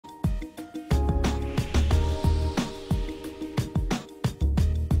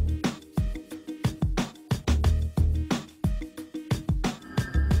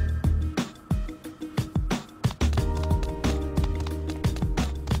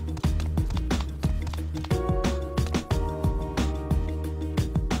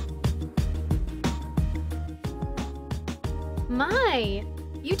Hi!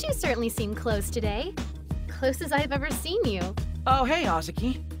 You two certainly seem close today. Close as I've ever seen you. Oh, hey,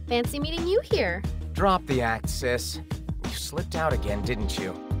 Azuki. Fancy meeting you here. Drop the act, sis. You slipped out again, didn't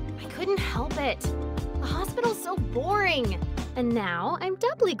you? I couldn't help it. The hospital's so boring. And now I'm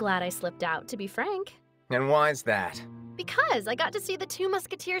doubly glad I slipped out, to be frank. And why's that? Because I got to see the two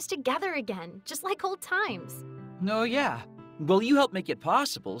musketeers together again, just like old times. Oh, yeah. Well, you helped make it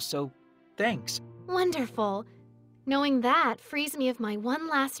possible, so thanks. Wonderful. Knowing that frees me of my one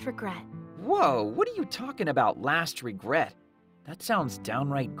last regret. Whoa, what are you talking about, last regret? That sounds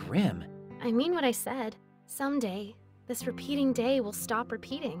downright grim. I mean what I said. Someday, this repeating day will stop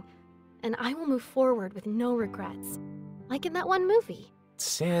repeating, and I will move forward with no regrets. Like in that one movie.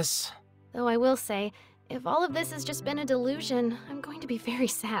 Sis. Though I will say, if all of this has just been a delusion, I'm going to be very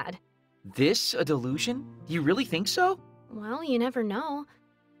sad. This a delusion? You really think so? Well, you never know.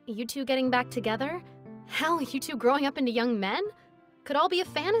 You two getting back together? Hell, you two growing up into young men? Could all be a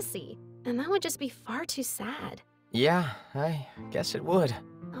fantasy, and that would just be far too sad. Yeah, I guess it would.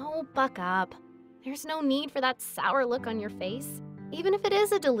 Oh, buck up. There's no need for that sour look on your face. Even if it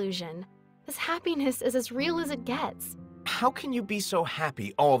is a delusion, this happiness is as real as it gets. How can you be so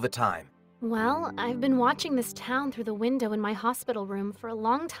happy all the time? Well, I've been watching this town through the window in my hospital room for a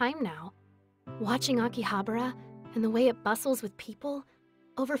long time now. Watching Akihabara and the way it bustles with people,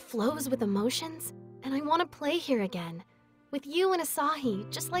 overflows with emotions, and I want to play here again. With you and Asahi,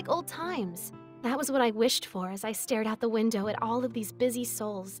 just like old times. That was what I wished for as I stared out the window at all of these busy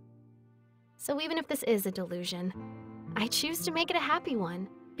souls. So even if this is a delusion, I choose to make it a happy one,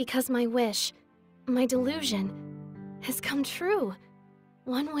 because my wish, my delusion, has come true,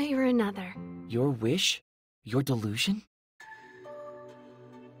 one way or another. Your wish? Your delusion?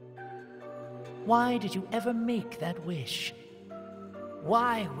 Why did you ever make that wish?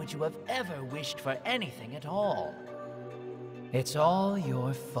 Why would you have ever wished for anything at all? It's all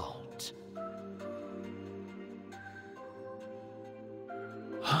your fault.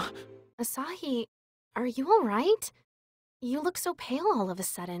 Huh? Asahi, are you alright? You look so pale all of a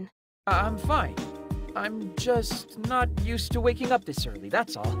sudden. I'm fine. I'm just not used to waking up this early,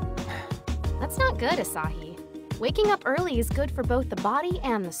 that's all. That's not good, Asahi. Waking up early is good for both the body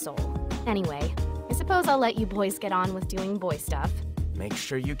and the soul. Anyway, I suppose I'll let you boys get on with doing boy stuff. Make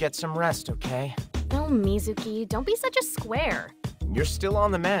sure you get some rest, okay? Oh, Mizuki, don't be such a square. You're still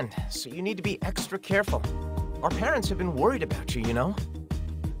on the mend, so you need to be extra careful. Our parents have been worried about you, you know?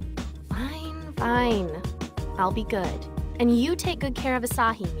 Fine, fine. I'll be good. And you take good care of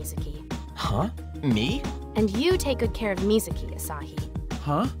Asahi, Mizuki. Huh? Me? And you take good care of Mizuki, Asahi.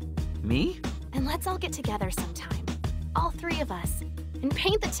 Huh? Me? And let's all get together sometime. All three of us. And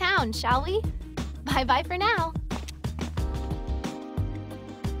paint the town, shall we? Bye-bye for now.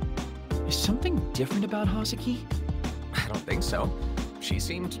 Is something different about Hazuki? I don't think so. She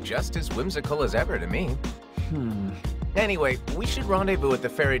seemed just as whimsical as ever to me. Anyway, we should rendezvous at the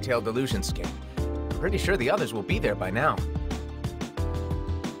Fairy Tale Delusionscape. I'm pretty sure the others will be there by now.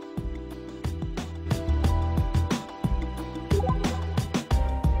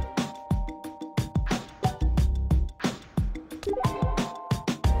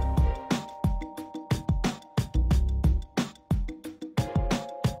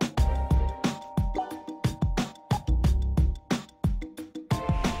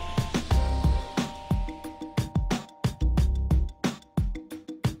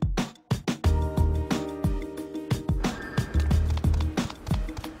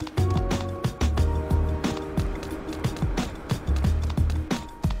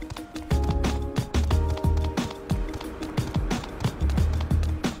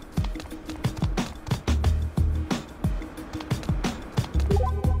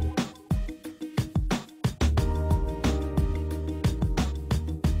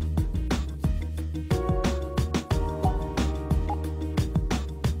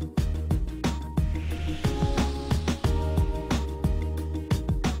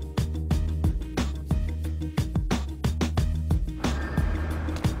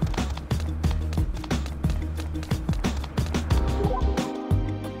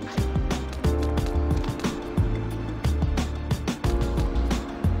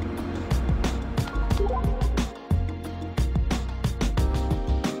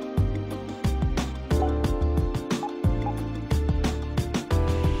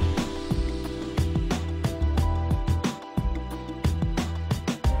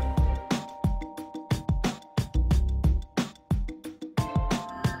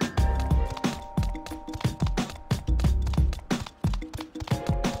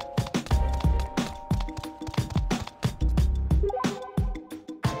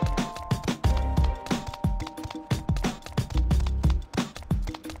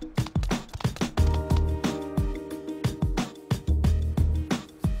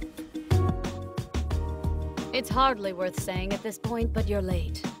 It's hardly worth saying at this point, but you're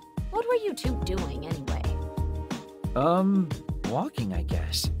late. What were you two doing, anyway? Walking, I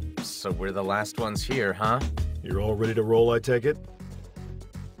guess. So we're the last ones here, huh? You're all ready to roll, I take it?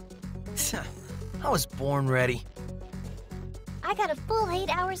 I was born ready. I got a full 8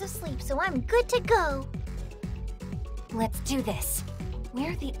 hours of sleep, so I'm good to go. Let's do this.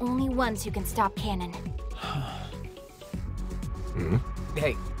 We're the only ones who can stop Cannon.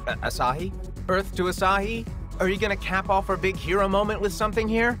 Hey, Asahi? Earth to Asahi? Are you gonna cap off our big hero moment with something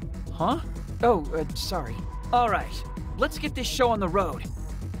here? Huh? Oh, sorry. All right, let's get this show on the road.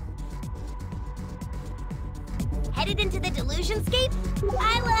 Headed into the Delusionscape?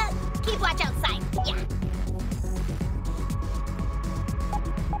 I'll, keep watch outside. Yeah.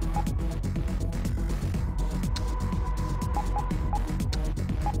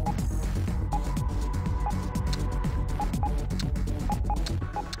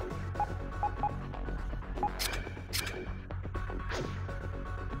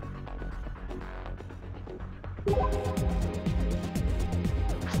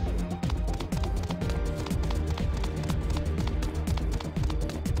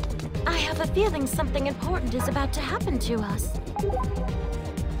 I have a feeling something important is about to happen to us.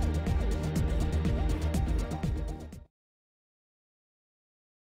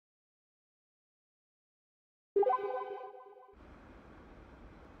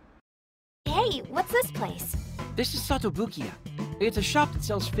 Hey, what's this place? This is Satobukiya. It's a shop that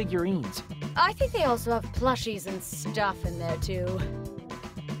sells figurines. I think they also have plushies and stuff in there, too.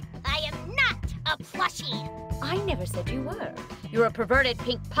 I am not a plushie. I never said you were. You're a perverted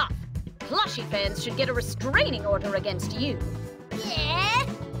pink puff. Plushie fans should get a restraining order against you. Yeah?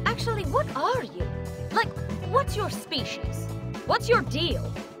 Actually, what are you? Like, what's your species? What's your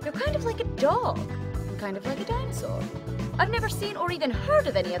deal? You're kind of like a dog. And kind of like a dinosaur. I've never seen or even heard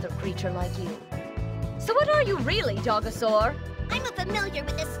of any other creature like you. So what are you really, Dogosaur? I'm a familiar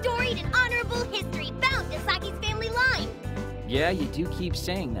with the storied and honorable history bound to Saki's family line. Yeah, you do keep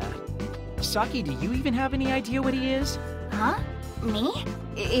saying that. Saki, do you even have any idea what he is? Huh? Me?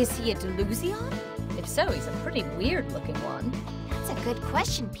 Is he a Delusion? If so, he's a pretty weird-looking one. That's a good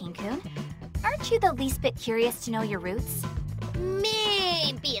question, Pinkoon. Aren't you the least bit curious to know your roots?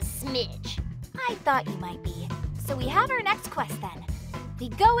 Maybe a smidge. I thought you might be. So we have our next quest then. We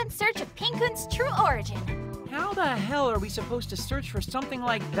go in search of Pinkoon's true origin. How the hell are we supposed to search for something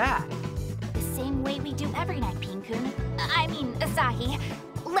like that? The same way we do every night, Pinkoon. I mean, Asahi.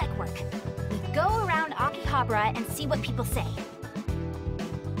 Legwork. We go around Akihabara and see what people say.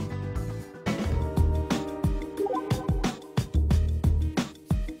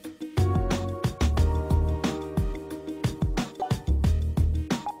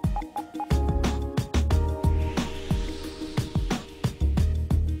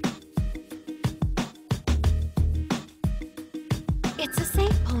 It's a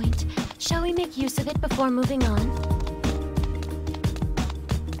safe point. Shall we make use of it before moving on?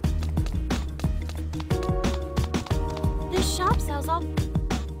 This shop sells all...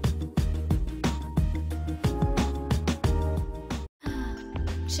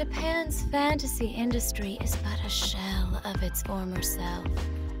 Japan's fantasy industry is but a shell of its former self.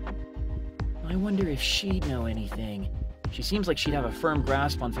 I wonder if she'd know anything. She seems like she'd have a firm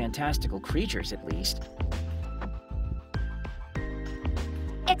grasp on fantastical creatures, at least.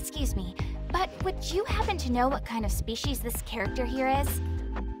 Excuse me, but would you happen to know what kind of species this character here is?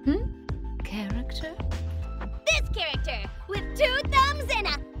 Character? This character, with 2 thumbs and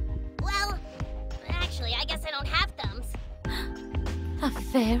a... Well, actually, I guess I don't have thumbs. A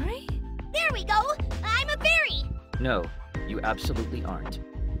fairy? There we go! I'm a fairy! No, you absolutely aren't.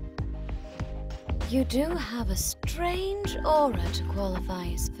 You do have a strange aura to qualify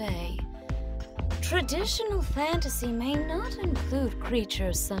as fae. Traditional fantasy may not include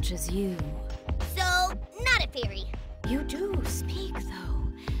creatures such as you. So, not a fairy. You do speak, though,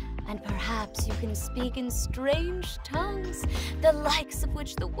 and perhaps you can speak in strange tongues, the likes of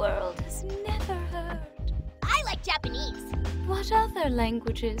which the world has never heard. I like Japanese. What other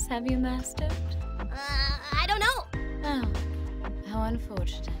languages have you mastered? I don't know. Oh, how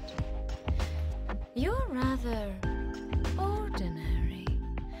unfortunate. You're rather ordinary,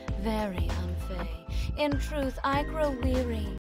 very unfey. In truth, I grow weary